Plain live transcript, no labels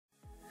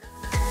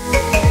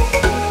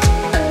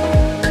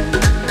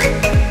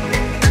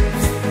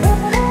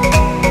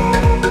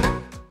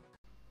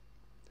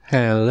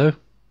Hello,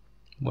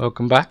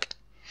 welcome back.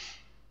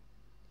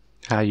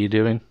 How you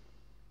doing?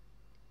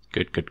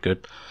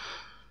 Good.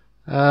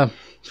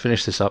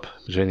 Finish this up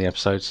between the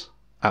episodes.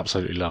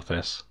 Absolutely love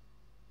this.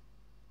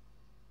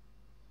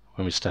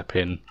 When we step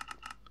in,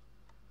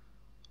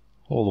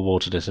 all the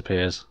water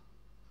disappears.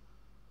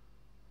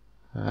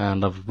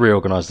 And I've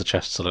reorganised the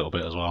chests a little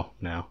bit as well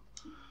now.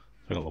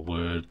 I've got the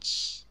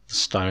woods, the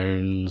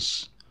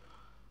stones.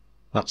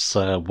 That's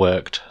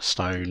worked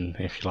stone,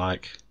 if you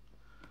like.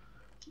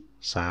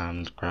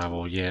 Sand,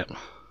 gravel, yep.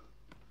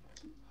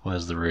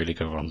 Where's the really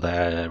good one?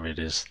 There it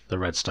is, the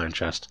redstone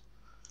chest.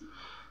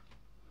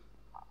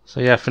 So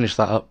yeah, finish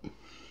that up.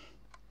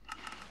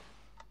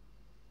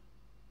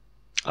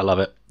 I love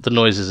it. The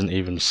noise isn't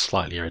even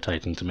slightly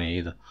irritating to me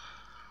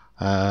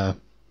either.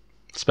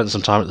 Spent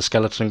some time at the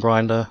skeleton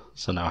grinder,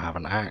 so now I have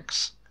an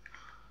axe.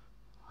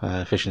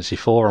 Efficiency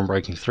 4 on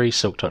breaking 3,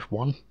 silk touch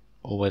 1,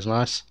 always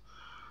nice.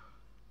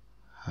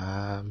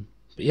 But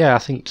yeah, I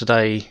think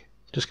today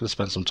just going to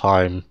spend some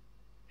time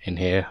in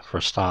here for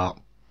a start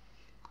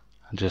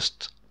and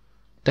just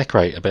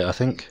decorate a bit, I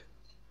think.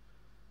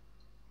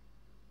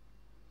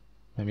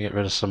 Maybe get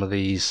rid of some of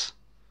these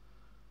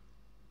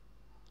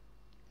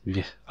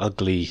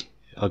ugly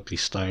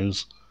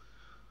stones.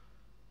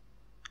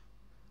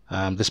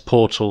 This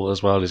portal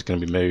as well is going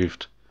to be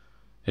moved.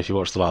 If you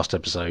watch the last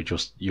episode,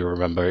 you'll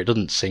remember it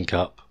doesn't sync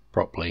up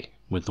properly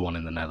with the one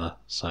in the nether,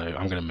 so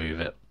I'm going to move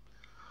it.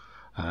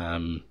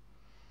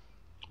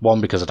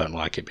 One, because I don't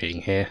like it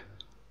being here.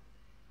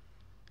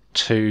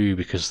 Two,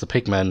 because the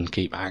pigmen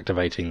keep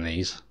activating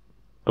these.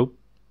 Oh.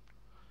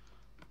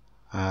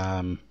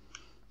 And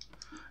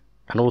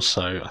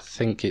also, I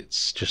think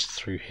it's just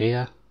through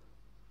here.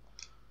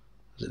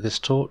 Is it this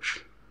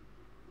torch?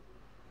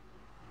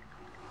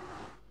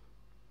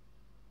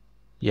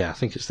 Yeah, I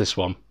think it's this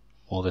one,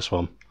 or this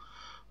one.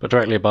 But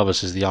directly above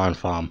us is the iron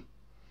farm.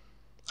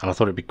 And I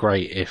thought it'd be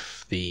great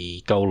if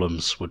the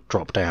golems would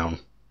drop down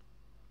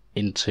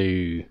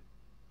into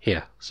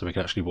here, so we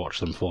could actually watch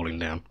them falling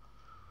down.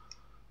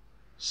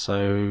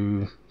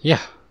 So, yeah.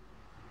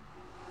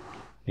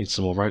 Need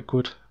some more oak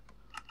wood.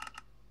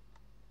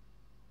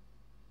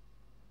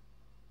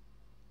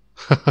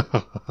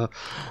 I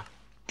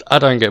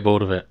don't get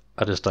bored of it.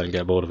 I just don't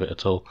get bored of it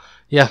at all.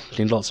 Yeah,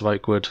 need lots of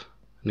oak wood.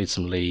 Need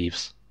some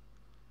leaves.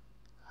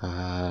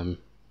 Not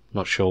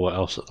sure what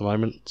else at the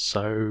moment,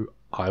 so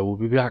I will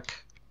be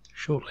back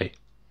shortly.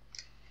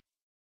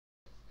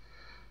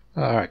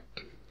 Alright,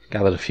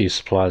 gathered a few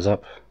supplies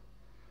up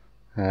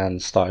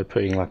and started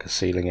putting like a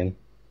ceiling in.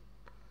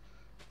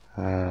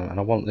 And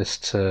I want this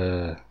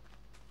to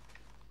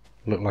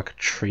look like a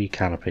tree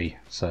canopy,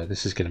 so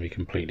this is going to be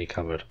completely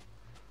covered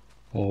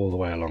all the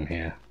way along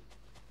here.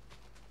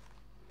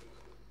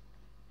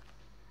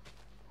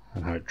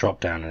 And have it drop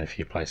down in a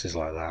few places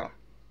like that.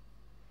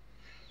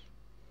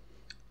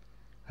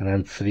 And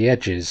then for the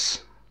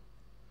edges,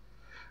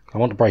 I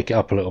want to break it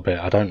up a little bit.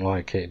 I don't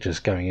like it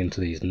just going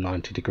into these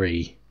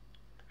 90-degree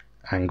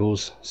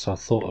angles, so I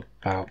thought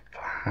about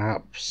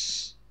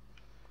perhaps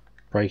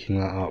breaking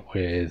that up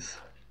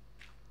with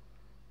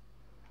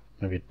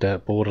maybe a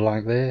dirt border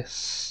like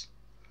this,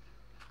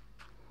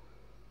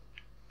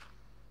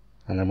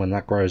 and then when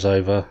that grows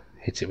over,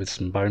 hit it with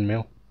some bone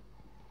meal.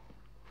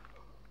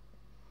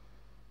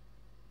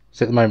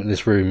 So at the moment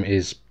this room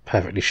is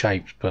perfectly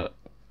shaped, but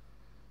I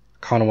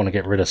kind of want to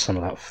get rid of some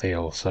of that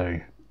feel, so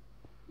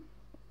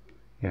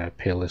you know,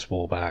 peel this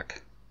wall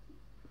back.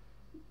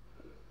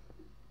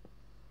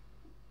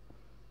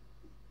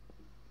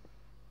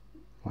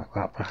 Like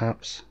that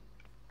perhaps.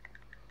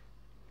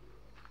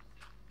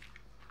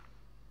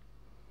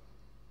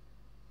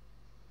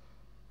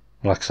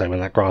 Like I say, when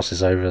that grass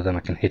is over, then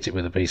I can hit it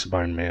with a piece of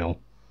bone meal.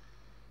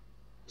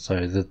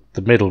 So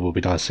the middle will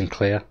be nice and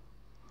clear,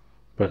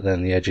 but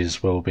then the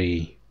edges will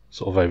be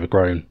sort of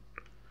overgrown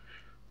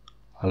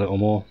a little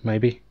more,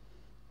 maybe.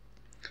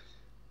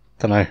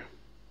 Don't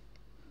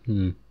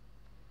know.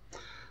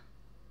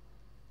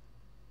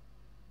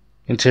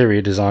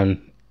 Interior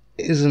design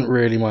isn't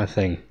really my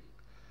thing,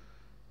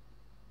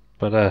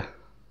 but I'm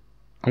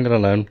going to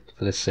learn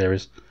for this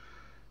series.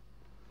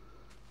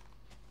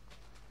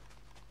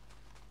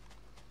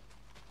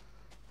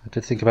 I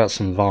did think about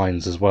some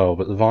vines as well,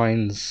 but the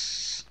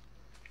vines,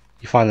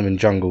 you find them in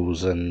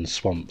jungles and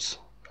swamps.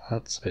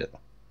 That's a bit...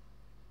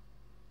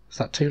 Is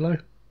that too low?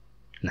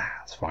 Nah,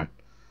 that's fine.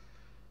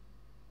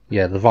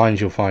 Yeah, the vines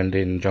you'll find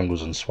in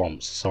jungles and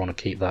swamps, so I want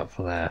to keep that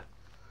for there.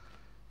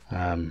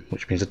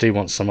 Which means I do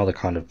want some other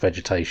kind of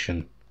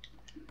vegetation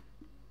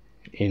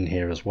in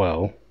here as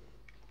well,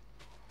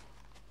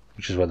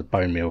 which is where the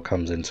bone meal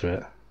comes into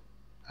it.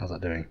 How's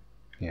that doing?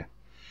 Yeah.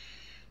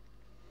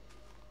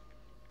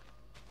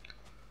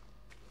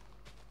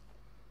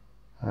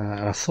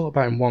 And I thought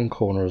about in one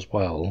corner as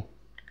well.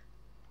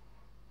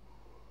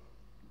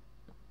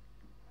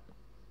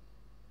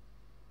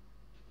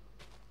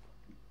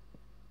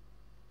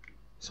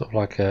 Sort of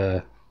like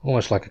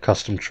almost like a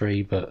custom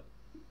tree, but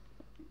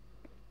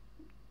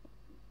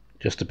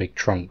just a big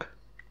trunk.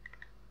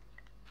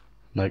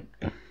 Nope.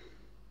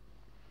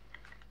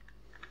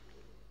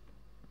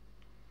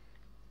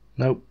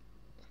 Nope.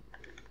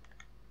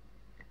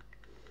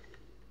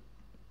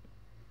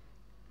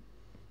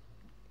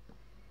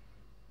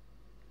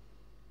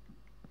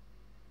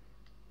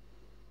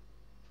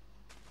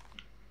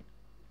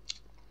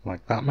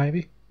 Like that,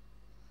 maybe?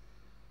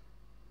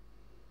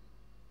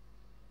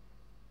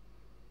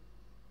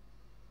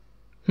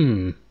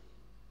 Kind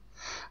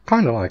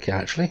of like it,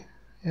 actually.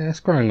 Yeah, it's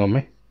growing on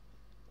me.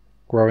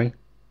 Growing.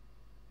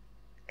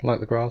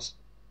 Like the grass.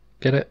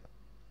 Get it?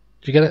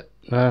 Did you get it?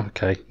 No?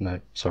 Okay, no,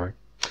 sorry.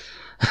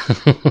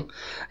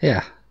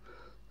 Yeah.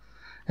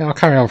 Yeah, I'll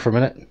carry on for a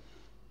minute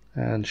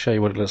and show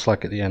you what it looks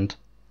like at the end.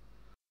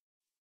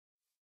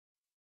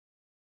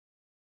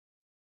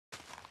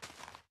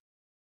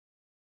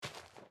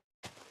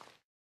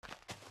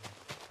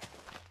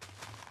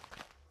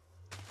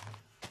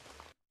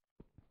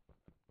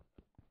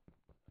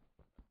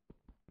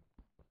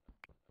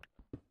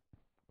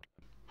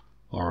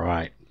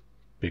 Alright,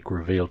 big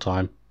reveal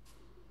time.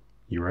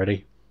 You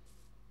ready?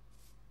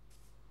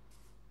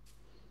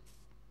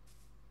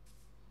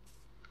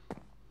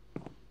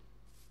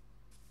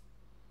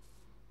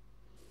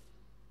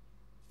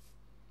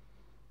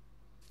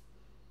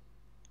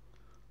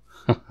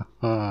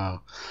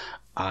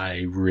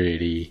 I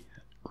really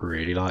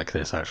like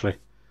this, actually.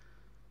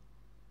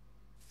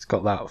 It's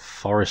got that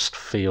forest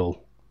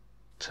feel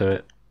to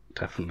it,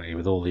 definitely,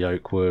 with all the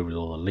oak wood, with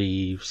all the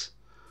leaves.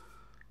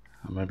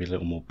 And maybe a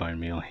little more bone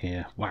meal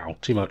here. Wow,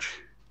 too much.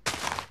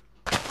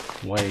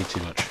 Way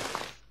too much.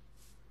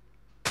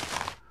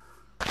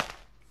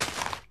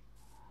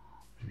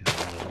 Maybe that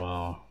one as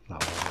well, that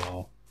one as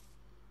well.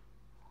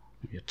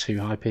 Maybe a 2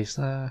 high piece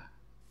there,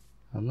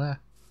 and there.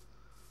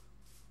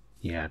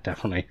 Yeah,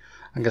 definitely.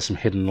 And get some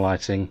hidden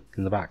lighting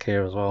in the back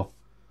here as well.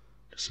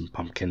 Just some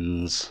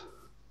pumpkins,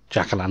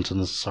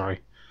 jack-o'-lanterns,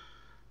 sorry.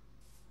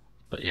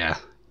 But yeah,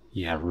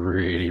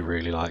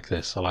 really like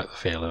this. I like the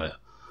feel of it.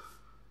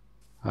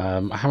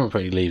 I haven't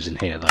put any leaves in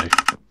here though.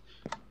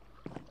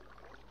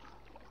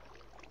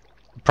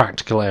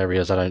 Practical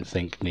areas I don't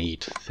think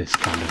need this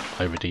kind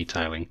of over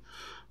detailing,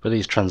 but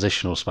these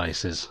transitional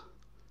spaces,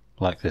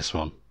 like this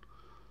one,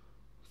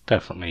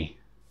 definitely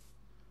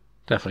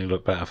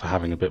look better for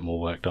having a bit more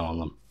work done on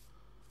them.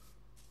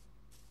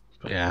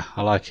 But yeah,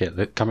 I like it.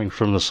 That coming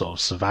from the sort of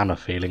savannah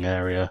feeling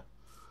area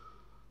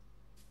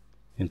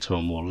into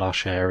a more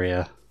lush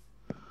area.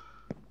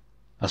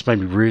 That's made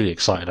me really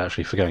excited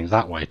actually for going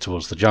that way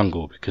towards the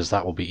jungle, because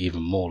that will be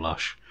even more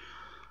lush.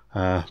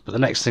 But the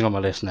next thing on my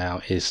list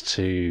now is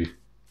to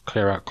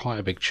clear out quite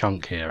a big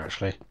chunk here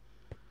actually.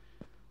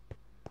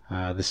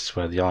 This is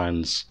where the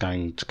iron's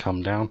going to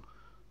come down.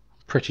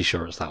 I'm pretty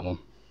sure it's that one.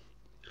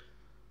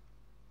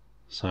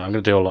 So I'm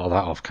going to do a lot of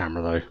that off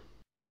camera though.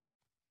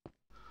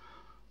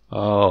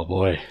 Oh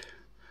boy.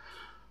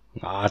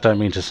 I don't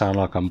mean to sound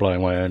like I'm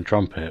blowing my own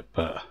trumpet,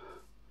 but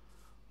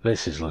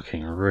this is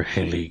looking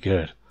really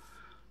good.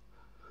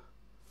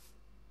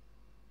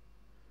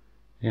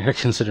 Yeah,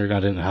 considering I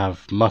didn't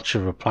have much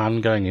of a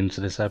plan going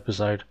into this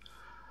episode,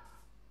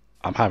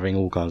 I'm having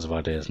all kinds of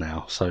ideas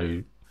now.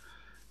 So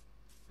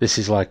this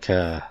is like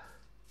I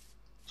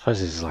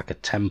suppose this is like a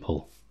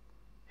temple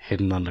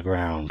hidden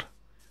underground.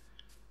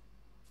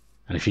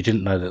 And if you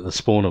didn't know that the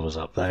spawner was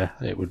up there,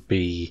 it would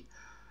be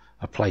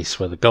a place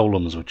where the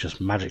golems would just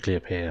magically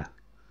appear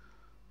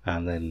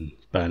and then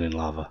burn in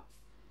lava.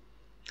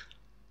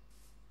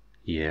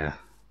 Yeah,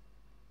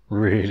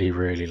 really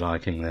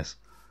liking this.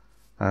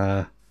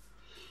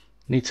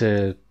 Need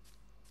to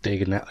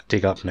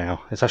dig up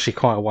now. It's actually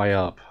quite a way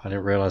up. I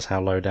didn't realise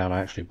how low down I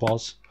actually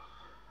was.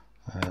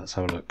 Let's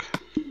have a look.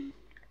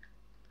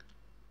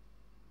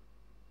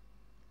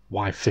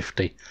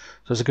 Y50.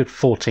 So it's a good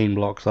 14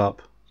 blocks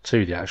up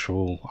to the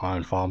actual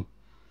iron farm.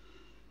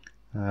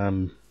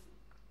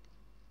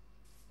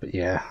 But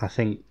yeah, I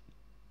think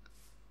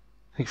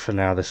for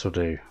now this will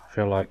do. I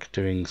feel like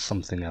doing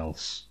something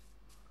else.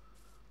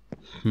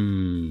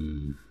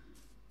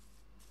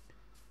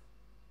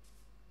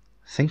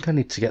 I think I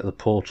need to get the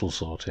portal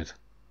sorted.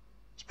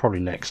 It's probably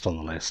next on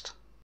the list.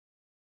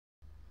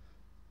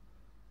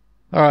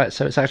 Alright,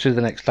 so it's actually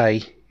the next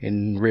day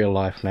in real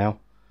life now.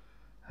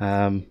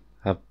 I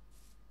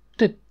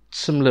did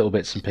some little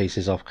bits and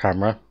pieces off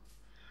camera.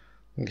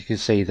 You can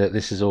see that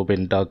this has all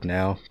been dug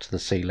now to the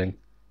ceiling,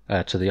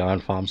 to the iron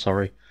farm,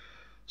 sorry.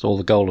 So all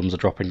the golems are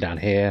dropping down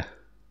here.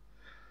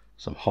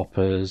 Some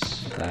hoppers.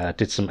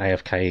 Did some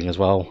AFKing as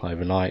well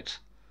overnight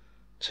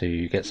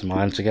to get some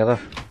iron together,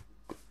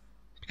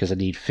 because I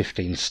need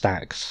 15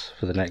 stacks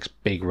for the next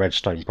big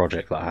redstone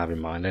project that I have in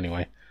mind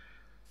anyway.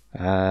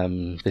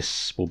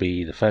 This will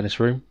be the furnace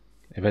room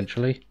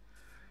eventually.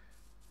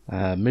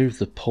 Move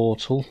the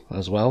portal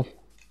as well.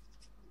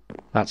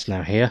 That's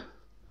now here.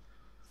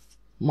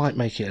 Might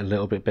make it a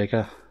little bit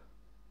bigger.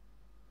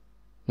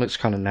 Looks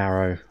kind of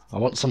narrow. I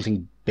want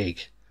something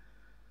big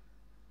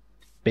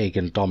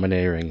and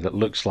domineering that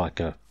looks like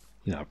a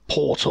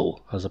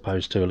portal as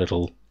opposed to a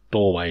little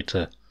doorway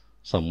to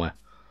somewhere.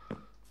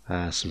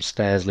 Some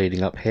stairs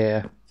leading up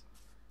here.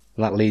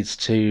 And that leads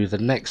to the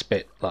next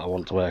bit that I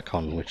want to work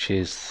on, which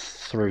is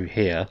through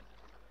here.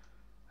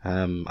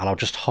 And I'll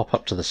just hop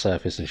up to the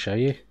surface and show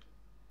you.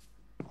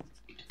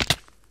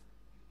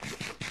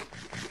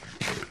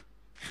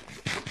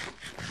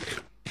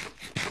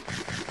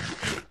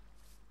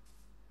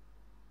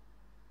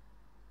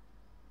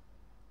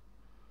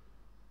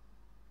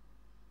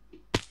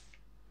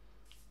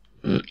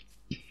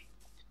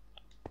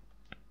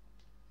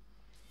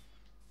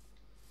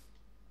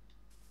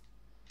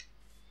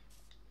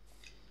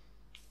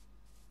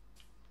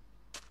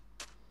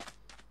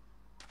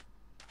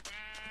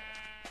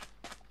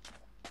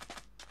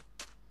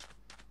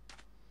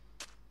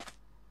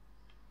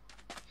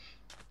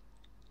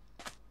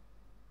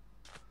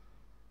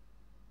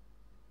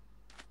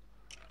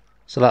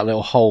 So that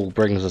little hole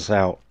brings us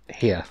out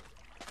here,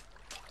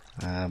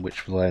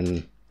 which will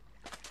then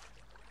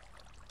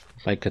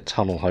make a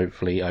tunnel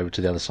hopefully over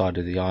to the other side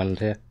of the island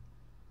here.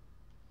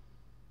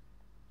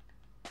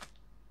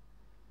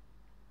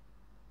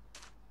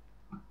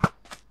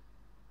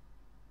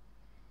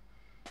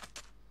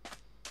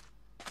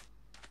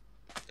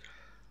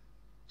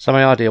 So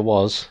my idea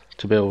was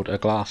to build a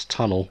glass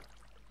tunnel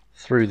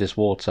through this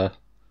water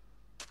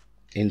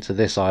into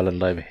this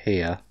island over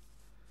here,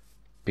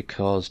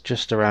 because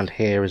just around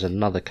here is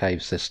another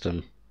cave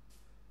system.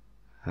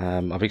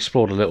 I've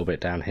explored a little bit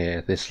down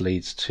here. This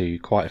leads to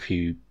quite a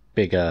few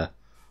bigger,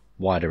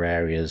 wider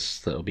areas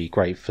that will be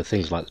great for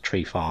things like the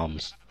tree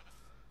farms.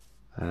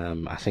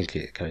 I think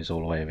it goes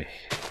all the way over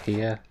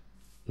here.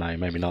 No,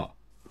 maybe not.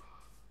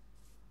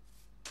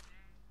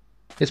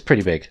 It's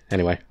pretty big.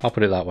 Anyway, I'll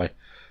put it that way.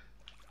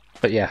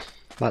 But yeah,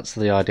 that's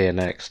the idea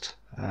next.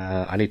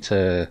 I need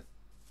to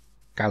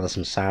gather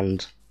some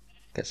sand,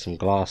 get some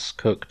glass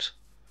cooked.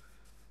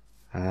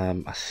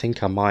 I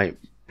think I might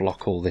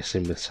block all this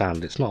in with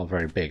sand. It's not a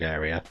very big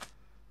area,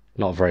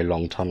 not a very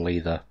long tunnel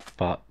either,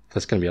 but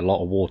there's going to be a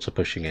lot of water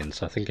pushing in,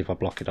 so I think if I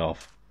block it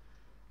off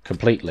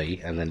completely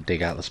and then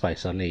dig out the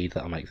space I need,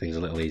 that'll make things a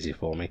little easier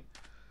for me.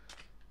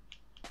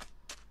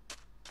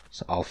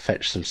 So I'll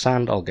fetch some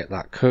sand, I'll get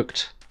that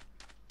cooked,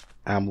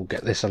 and we'll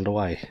get this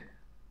underway.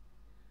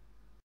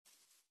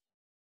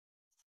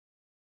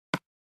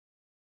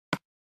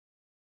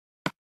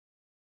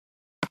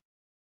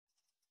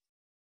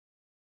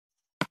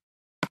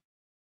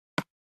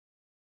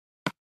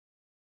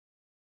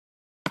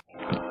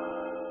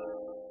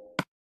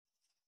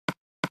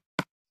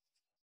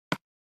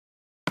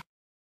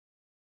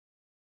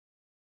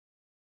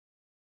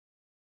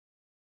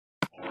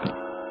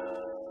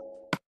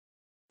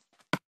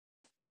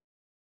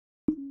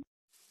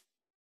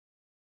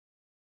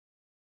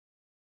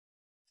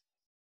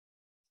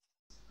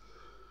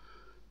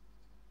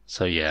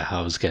 So yeah,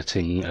 I was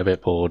getting a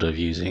bit bored of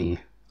using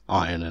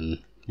iron and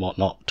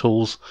whatnot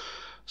tools,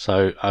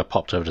 so I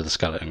popped over to the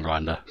skeleton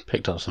grinder,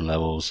 picked up some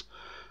levels,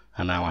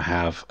 and now I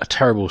have a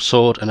terrible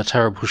sword and a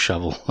terrible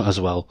shovel as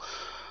well.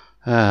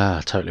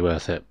 Totally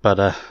worth it.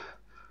 But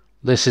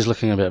this is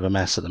looking a bit of a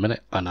mess at the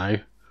minute, I know,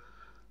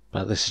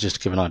 but this is just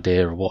to give an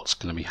idea of what's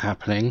going to be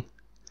happening.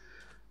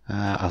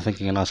 I'm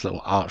thinking a nice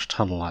little arch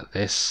tunnel like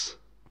this.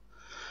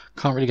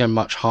 Can't really go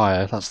much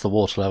higher, that's the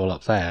water level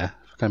up there.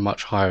 If I go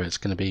much higher, it's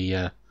going to be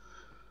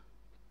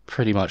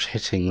pretty much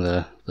hitting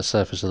the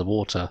surface of the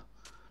water.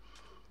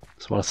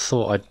 So what I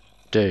thought I'd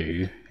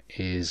do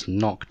is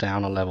knock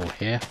down a level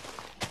here.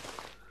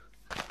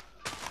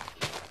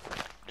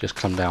 Just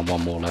come down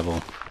one more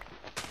level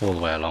all the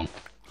way along.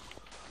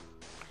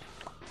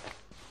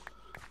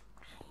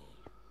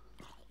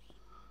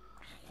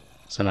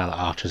 So now the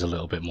arch is a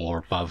little bit more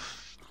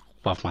above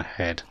my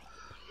head.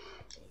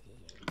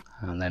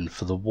 And then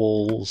for the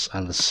walls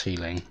and the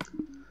ceiling,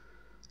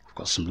 I've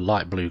got some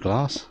light blue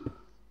glass.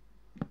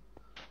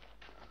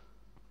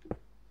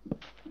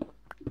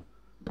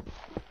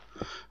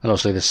 And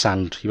obviously this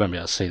sand, you won't be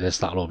able to see this,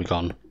 that'll all be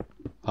gone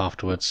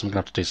afterwards. I'm going to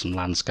have to do some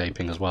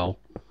landscaping as well,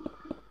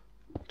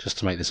 just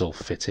to make this all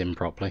fit in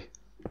properly.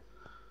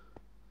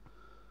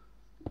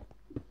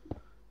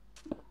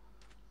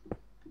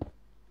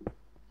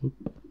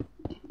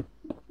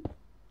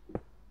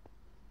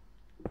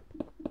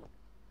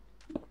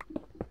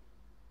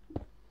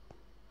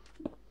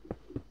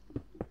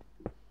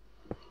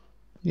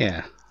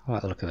 Yeah, I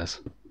like the look of this.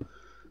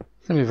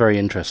 It's going to be very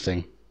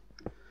interesting.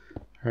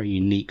 Very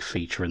unique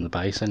feature in the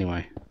base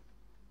anyway,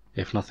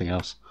 if nothing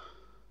else.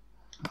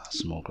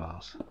 Some more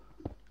glass.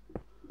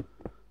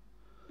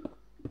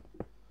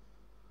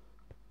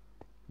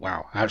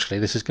 Wow, actually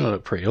this is going to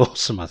look pretty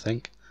awesome, I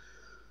think.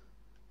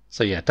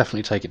 So yeah,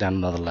 definitely take it down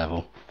another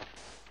level.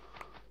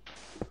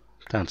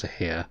 Down to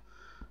here.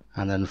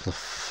 And then for the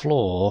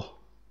floor,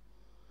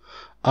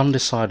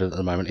 undecided at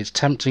the moment. It's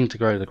tempting to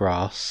grow the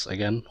grass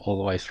again all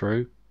the way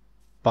through,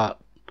 but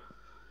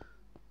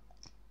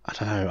I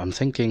don't know, I'm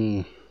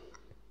thinking...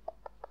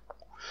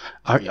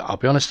 I'll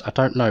be honest, I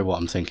don't know what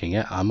I'm thinking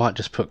yet. I might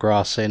just put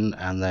grass in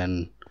and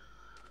then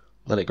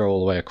let it grow all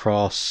the way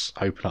across,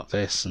 open up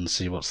this and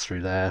see what's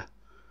through there,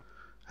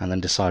 and then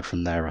decide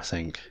from there, I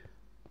think.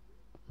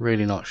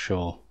 Really not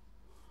sure.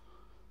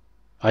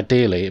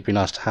 Ideally, it'd be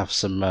nice to have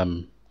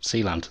some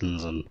sea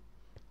lanterns and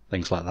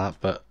things like that,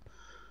 but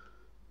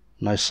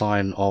no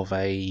sign of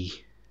a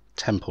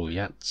temple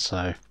yet,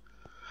 so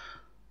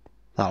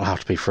that'll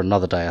have to be for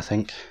another day, I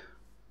think.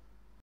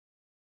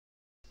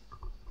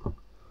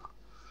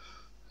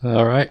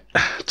 Alright,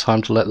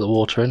 time to let the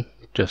water in.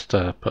 Just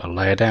put a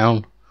layer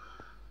down.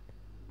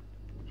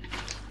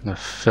 I'm going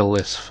to fill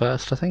this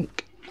first, I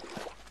think.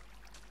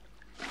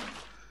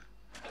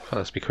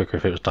 That'd be quicker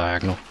if it was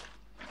diagonal.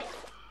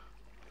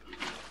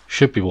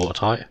 Should be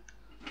watertight.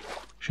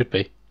 Should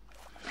be.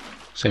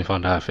 Soon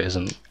find out if it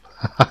isn't.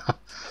 That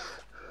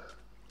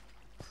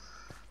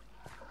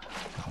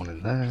one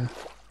in there.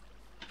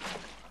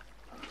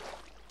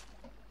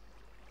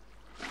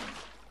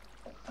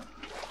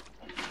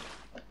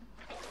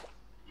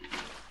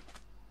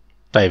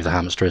 Dave the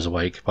hamster is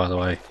awake, by the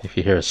way, if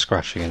you hear us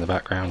scratching in the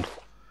background.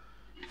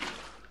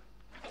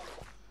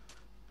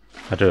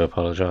 I do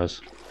apologise.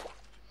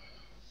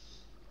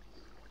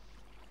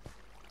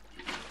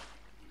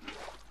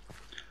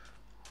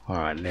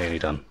 Alright, nearly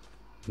done.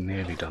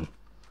 Nearly done.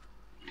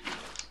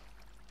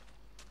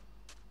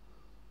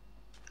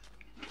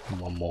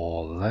 One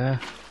more there.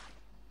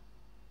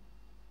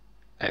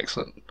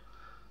 Excellent.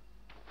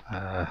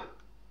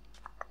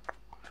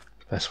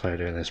 Best way of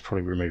doing this,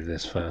 probably remove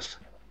this first.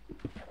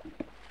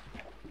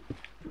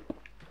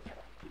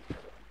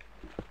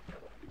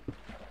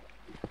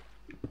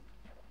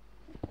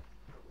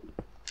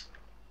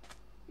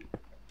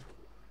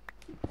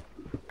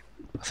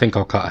 I think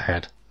I'll cut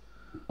ahead.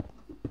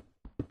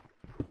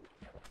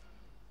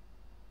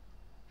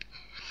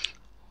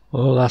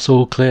 Oh, that's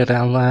all clear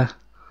down there.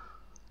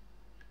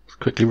 Let's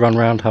quickly run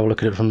round, have a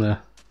look at it from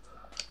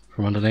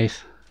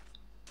underneath.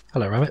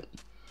 Hello, rabbit.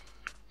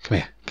 Come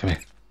here, come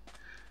here.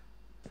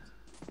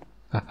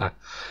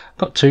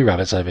 Got two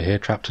rabbits over here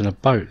trapped in a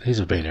boat. These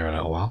have been here a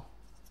little while.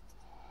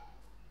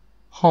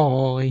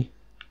 Hi.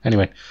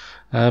 Anyway,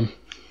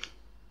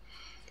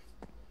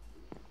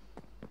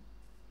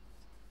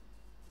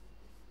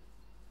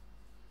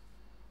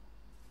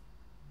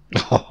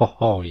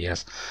 oh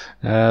yes,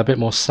 a bit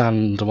more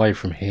sand away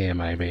from here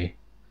maybe.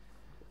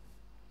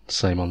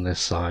 Same on this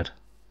side.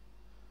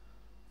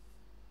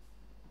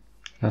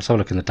 Let's have a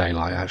look in the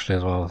daylight actually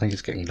as well. I think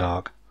it's getting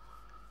dark.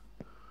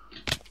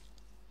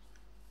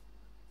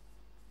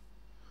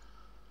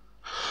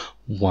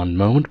 One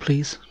moment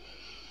please.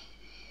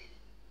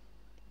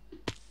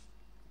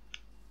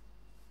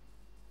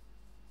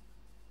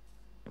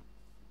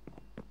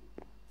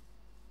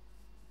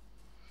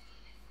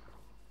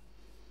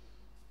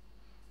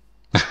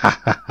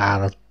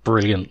 That's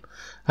brilliant.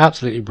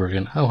 Absolutely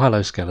brilliant. Oh,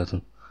 hello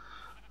skeleton.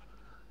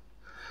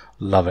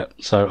 Love it.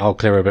 So I'll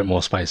clear a bit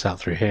more space out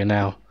through here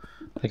now.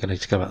 I think I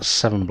need to go about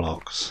 7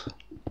 blocks.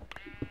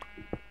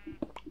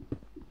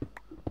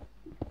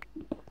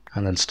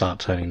 And then start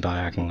turning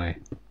diagonally.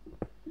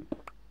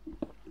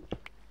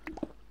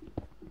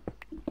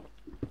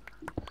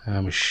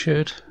 And we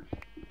should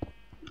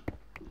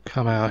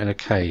come out in a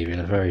cave in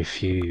a very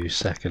few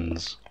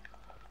seconds.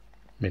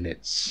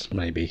 Minutes,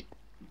 maybe.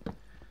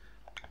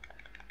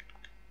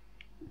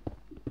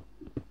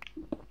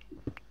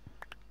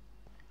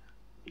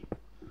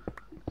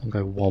 I'll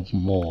go one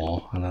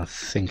more, and I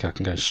think I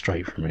can go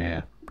straight from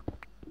here.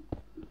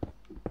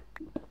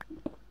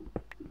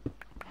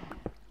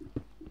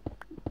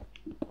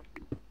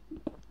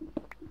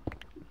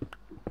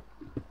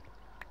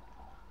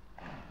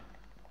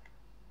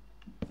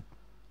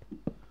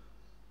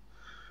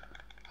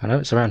 I know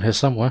it's around here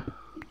somewhere.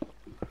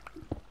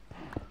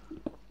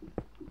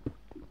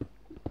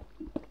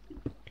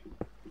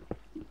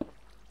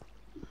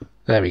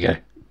 There we go.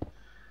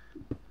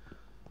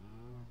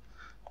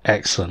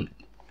 Excellent.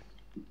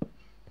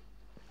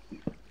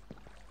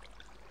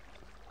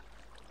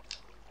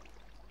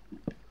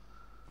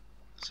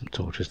 Some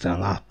torches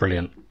down there.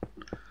 Brilliant.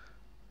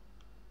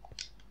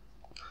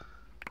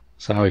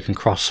 So now we can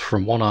cross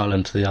from one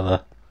island to the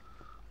other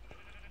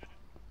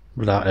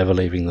without ever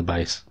leaving the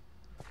base.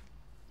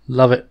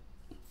 Love it.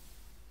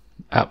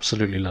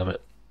 Absolutely love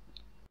it.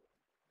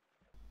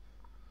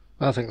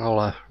 Well, I think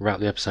I'll wrap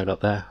the episode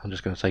up there. I'm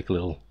just going to take a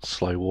little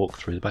slow walk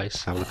through the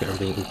base, have a look at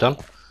everything we've done.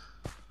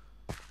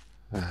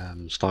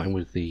 Starting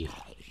with the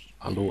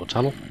underwater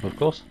tunnel, of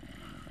course,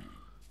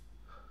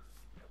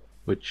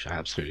 which I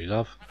absolutely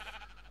love.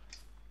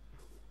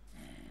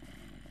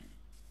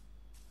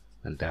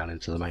 And down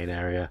into the main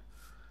area.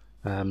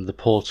 The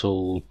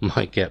portal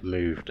might get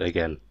moved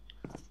again.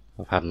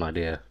 I've had an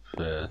idea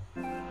for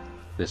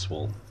this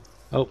wall.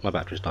 Oh, my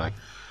battery's dying.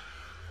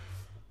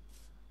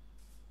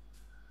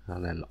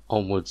 And then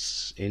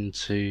onwards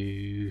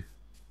into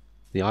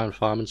the iron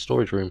farm and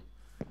storage room,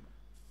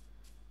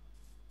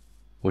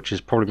 which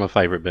is probably my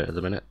favourite bit at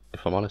the minute,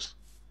 if I'm honest.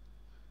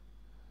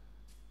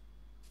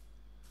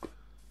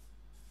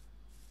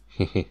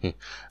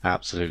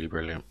 Absolutely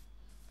brilliant.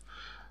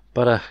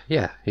 But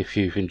yeah, if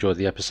you've enjoyed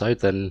the episode,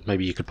 then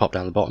maybe you could pop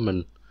down the bottom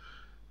and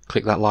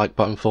click that like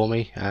button for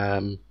me.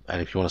 And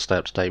if you want to stay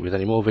up to date with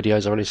any more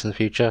videos I release in the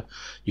future,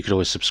 you could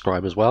always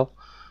subscribe as well.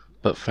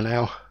 But for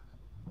now,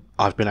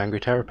 I've been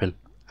AngryTerrapin,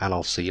 and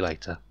I'll see you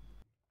later.